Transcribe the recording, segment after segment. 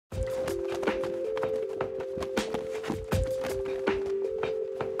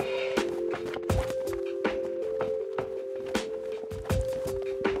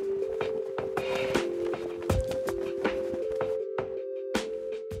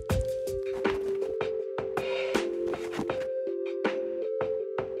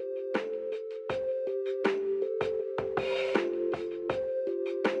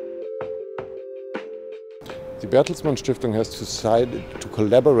Bertelsmann Stiftung has decided to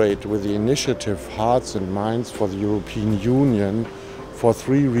collaborate with the initiative Hearts and Minds for the European Union for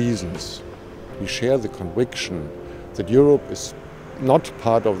three reasons. We share the conviction that Europe is not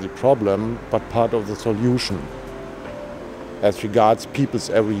part of the problem, but part of the solution as regards people's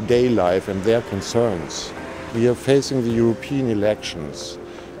everyday life and their concerns. We are facing the European elections,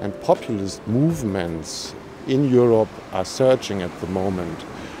 and populist movements in Europe are surging at the moment.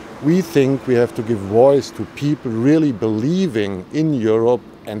 We think we have to give voice to people really believing in Europe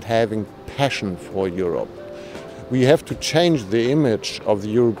and having passion for Europe. We have to change the image of the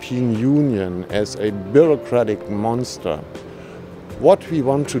European Union as a bureaucratic monster. What we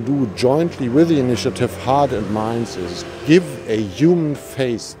want to do jointly with the initiative Heart and Minds is give a human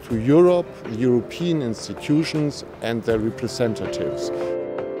face to Europe, the European institutions and their representatives.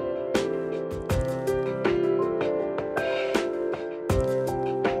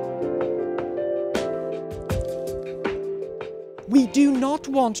 We do not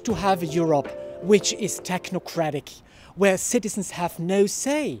want to have a Europe which is technocratic, where citizens have no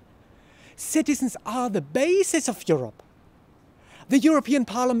say. Citizens are the basis of Europe. The European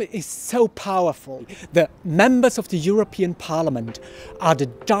Parliament is so powerful. The members of the European Parliament are the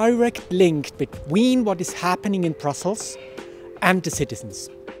direct link between what is happening in Brussels and the citizens.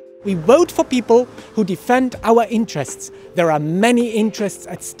 We vote for people who defend our interests. There are many interests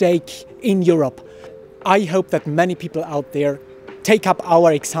at stake in Europe. I hope that many people out there take up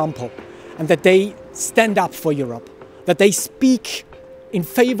our example and that they stand up for Europe, that they speak in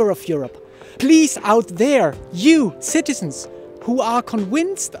favor of Europe. Please, out there, you citizens who are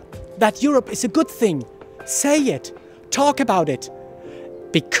convinced that Europe is a good thing, say it, talk about it,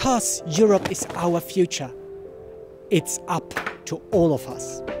 because Europe is our future. It's up to all of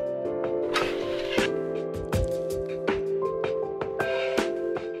us.